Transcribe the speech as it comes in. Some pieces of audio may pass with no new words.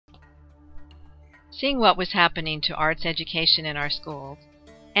Seeing what was happening to arts education in our schools,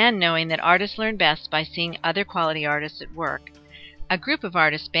 and knowing that artists learn best by seeing other quality artists at work, a group of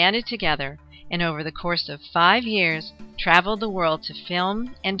artists banded together and over the course of 5 years traveled the world to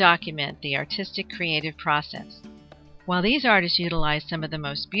film and document the artistic creative process. While these artists utilized some of the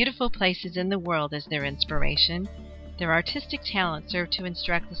most beautiful places in the world as their inspiration, their artistic talent served to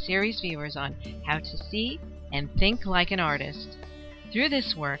instruct the series viewers on how to see and think like an artist. Through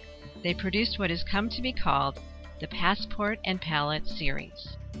this work, they produced what has come to be called the Passport and Palette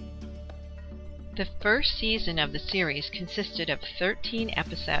series. The first season of the series consisted of 13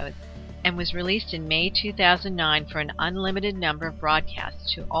 episodes and was released in May 2009 for an unlimited number of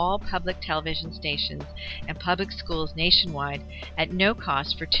broadcasts to all public television stations and public schools nationwide at no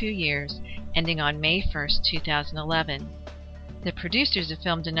cost for 2 years, ending on May 1, 2011. The producers have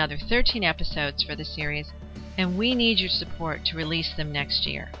filmed another 13 episodes for the series, and we need your support to release them next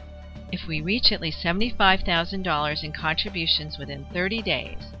year. If we reach at least $75,000 in contributions within 30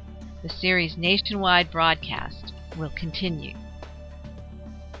 days, the series' nationwide broadcast will continue.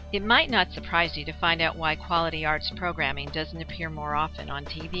 It might not surprise you to find out why quality arts programming doesn't appear more often on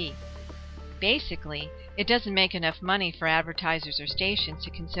TV. Basically, it doesn't make enough money for advertisers or stations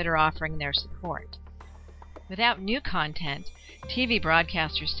to consider offering their support. Without new content, TV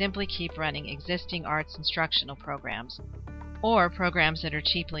broadcasters simply keep running existing arts instructional programs, or programs that are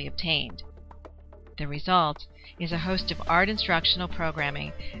cheaply obtained. The result is a host of art instructional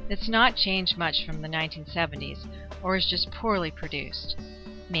programming that's not changed much from the 1970s or is just poorly produced,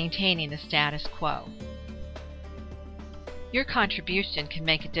 maintaining the status quo. Your contribution can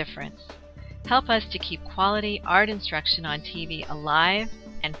make a difference. Help us to keep quality art instruction on TV alive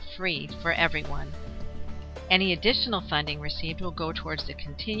and free for everyone. Any additional funding received will go towards the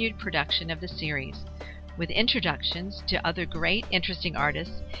continued production of the series, with introductions to other great, interesting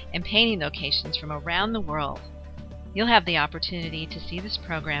artists and painting locations from around the world. You'll have the opportunity to see this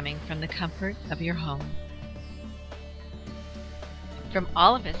programming from the comfort of your home. From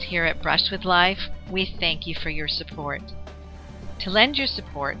all of us here at Brush with Life, we thank you for your support. To lend your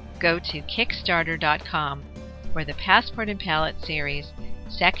support, go to Kickstarter.com, where the Passport and Palette series'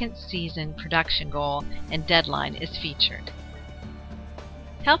 second season production goal and deadline is featured.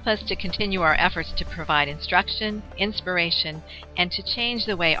 Help us to continue our efforts to provide instruction, inspiration, and to change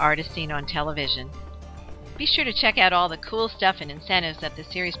the way art is seen on television. Be sure to check out all the cool stuff and incentives that the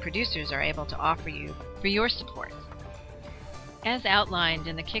series producers are able to offer you for your support. As outlined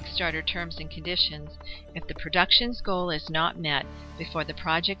in the Kickstarter terms and conditions, if the production's goal is not met before the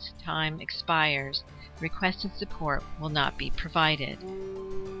project's time expires, requested support will not be provided.